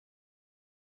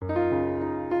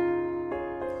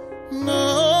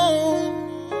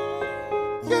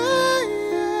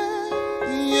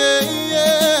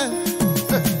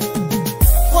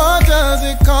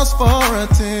stars for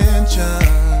attention,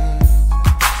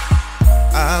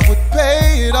 I would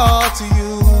pay it all to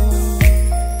you.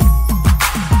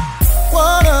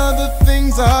 What other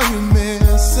things are you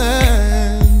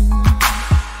missing?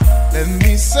 Let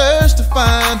me search to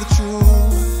find the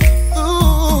truth.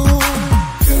 Ooh,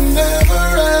 you never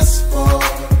asked for,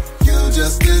 you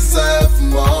just deserve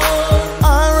more.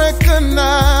 I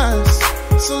recognize,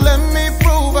 so let me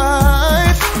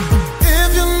provide.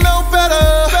 If you know better,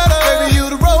 baby, you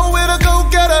the road with a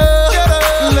go-getter.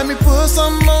 Let me put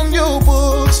some on your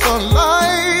books for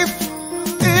life.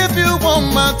 If you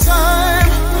want my time,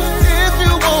 if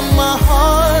you want my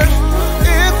heart,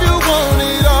 if you want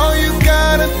it, all you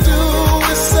gotta do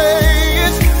is say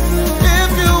it.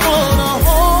 If you wanna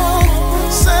hold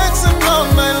sex and all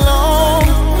night long,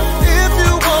 if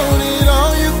you want it,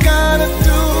 all you gotta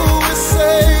do is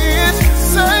say it.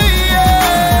 Say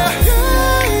yeah,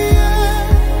 yeah,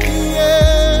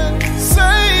 yeah.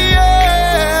 Say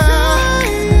yeah,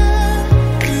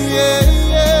 yeah,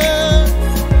 yeah.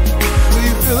 Do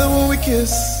you feel it when we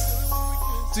kiss?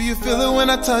 Do you feel it when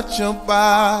I touch your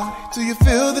body? Do you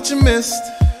feel that you missed?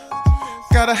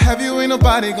 Gotta have you, ain't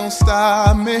nobody gon'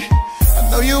 stop me. I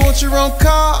know you want your own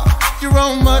car, your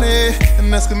own money,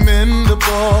 and that's commendable.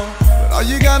 But all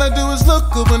you gotta do is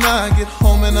look up when I get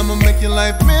home, and I'ma make your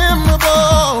life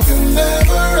memorable. You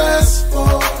never asked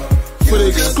for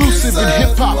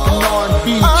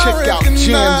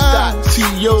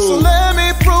So let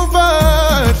me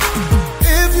provide.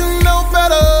 If you know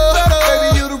better, baby,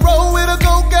 you the road with a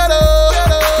go-getter.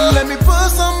 Let me put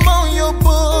some on your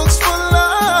books for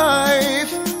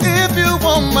life. If you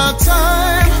want my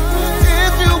time,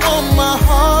 if you want my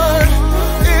heart,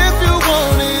 if you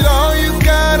want it, all you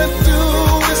gotta do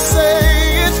is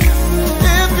say it.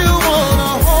 If you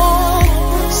wanna hold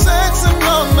sex and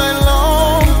all night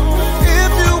long,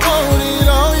 if you want it,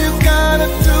 all you gotta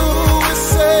do is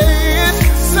say it.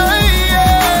 Say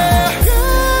yeah,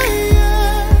 yeah,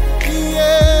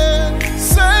 yeah.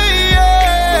 Say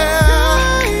yeah,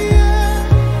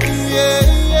 yeah,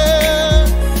 yeah.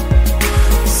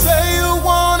 Say you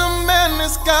want a man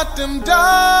that's got them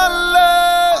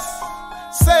dollars.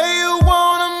 Say you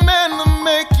want a man to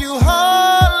make you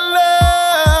holler.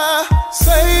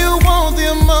 Say you want the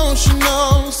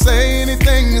emotional. Say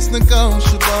anything is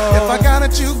negotiable. If I got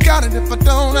it, you got it. If I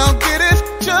don't, I'll get it.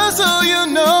 Just so you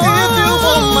know, if you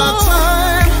want my time,